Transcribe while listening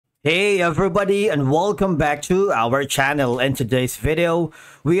Hey everybody, and welcome back to our channel. In today's video,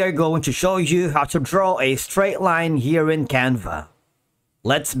 we are going to show you how to draw a straight line here in Canva.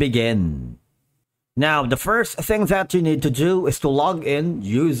 Let's begin. Now, the first thing that you need to do is to log in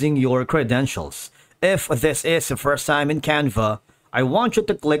using your credentials. If this is the first time in Canva, I want you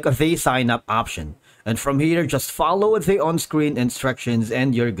to click the sign up option. And from here, just follow the on-screen instructions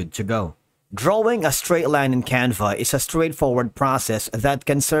and you're good to go. Drawing a straight line in Canva is a straightforward process that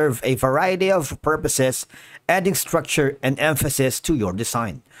can serve a variety of purposes, adding structure and emphasis to your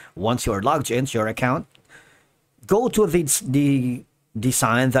design. Once you're logged into your account, go to the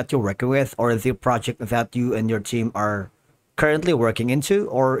design that you're working with or the project that you and your team are currently working into,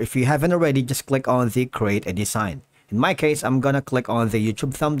 or if you haven't already, just click on the create a design. In my case, I'm gonna click on the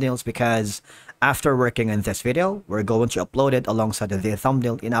YouTube thumbnails because after working on this video, we're going to upload it alongside the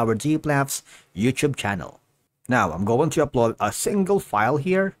thumbnail in our Deep Laughs YouTube channel. Now, I'm going to upload a single file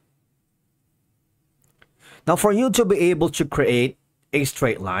here. Now, for you to be able to create a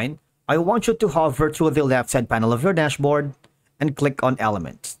straight line, I want you to hover to the left side panel of your dashboard and click on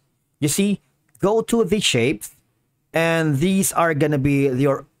Elements. You see, go to the shapes, and these are gonna be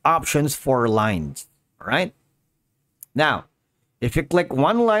your options for lines, all right? Now, if you click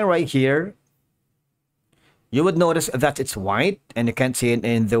one line right here, you would notice that it's white and you can't see it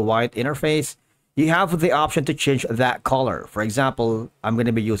in the white interface. You have the option to change that color. For example, I'm going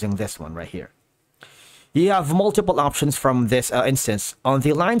to be using this one right here. You have multiple options from this instance. On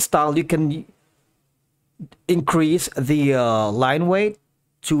the line style, you can increase the line weight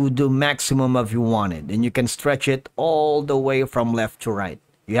to the maximum of you wanted, and you can stretch it all the way from left to right.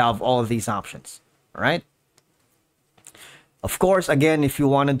 You have all of these options, all right? Of course, again, if you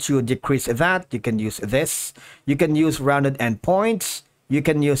wanted to decrease that, you can use this. You can use rounded endpoints. You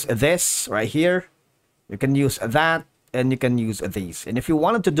can use this right here. You can use that, and you can use these. And if you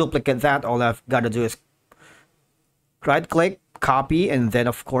wanted to duplicate that, all I've got to do is right-click, copy, and then,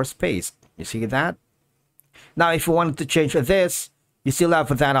 of course, paste. You see that? Now, if you wanted to change this, you still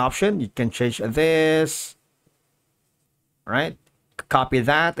have that option. You can change this, right? Copy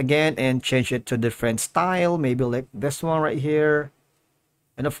that again and change it to different style, maybe like this one right here.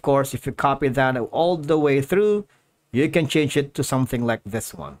 And of course, if you copy that all the way through, you can change it to something like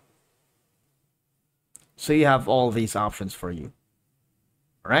this one. So you have all these options for you.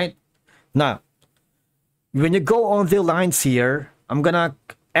 All right? Now, when you go on the lines here, I'm gonna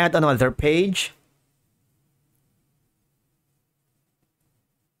add another page.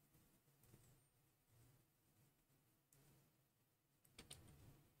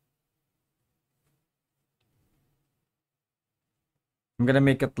 I'm gonna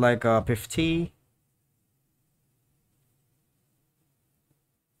make it like 50.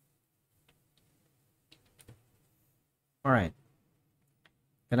 All right.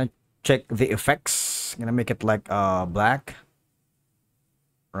 Gonna check the effects. Gonna make it like black.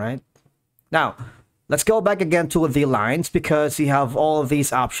 All right. Now, let's go back again to the lines because you have all of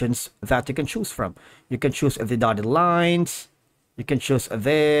these options that you can choose from. You can choose the dotted lines. You can choose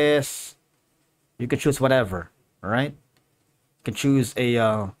this. You can choose whatever. All right. You can choose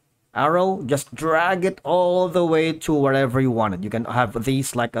a arrow. Just drag it all the way to wherever you want it. You can have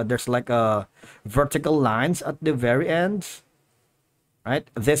these like there's like a vertical lines at the very end, right?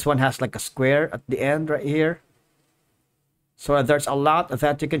 This one has like a square at the end right here. So there's a lot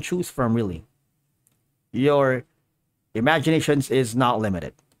that you can choose from, really. Your imagination is not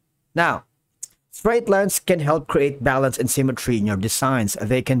limited. Now, straight lines can help create balance and symmetry in your designs.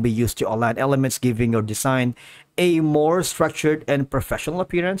 They can be used to align elements, giving your design a more structured and professional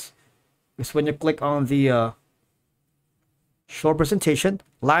appearance. Because when you click on the show presentation,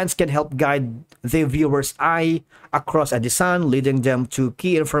 lines can help guide the viewer's eye across a design, leading them to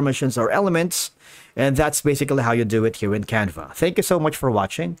key informations or elements. And that's basically how you do it here in Canva. Thank you so much for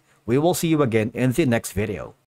watching. We will see you again in the next video.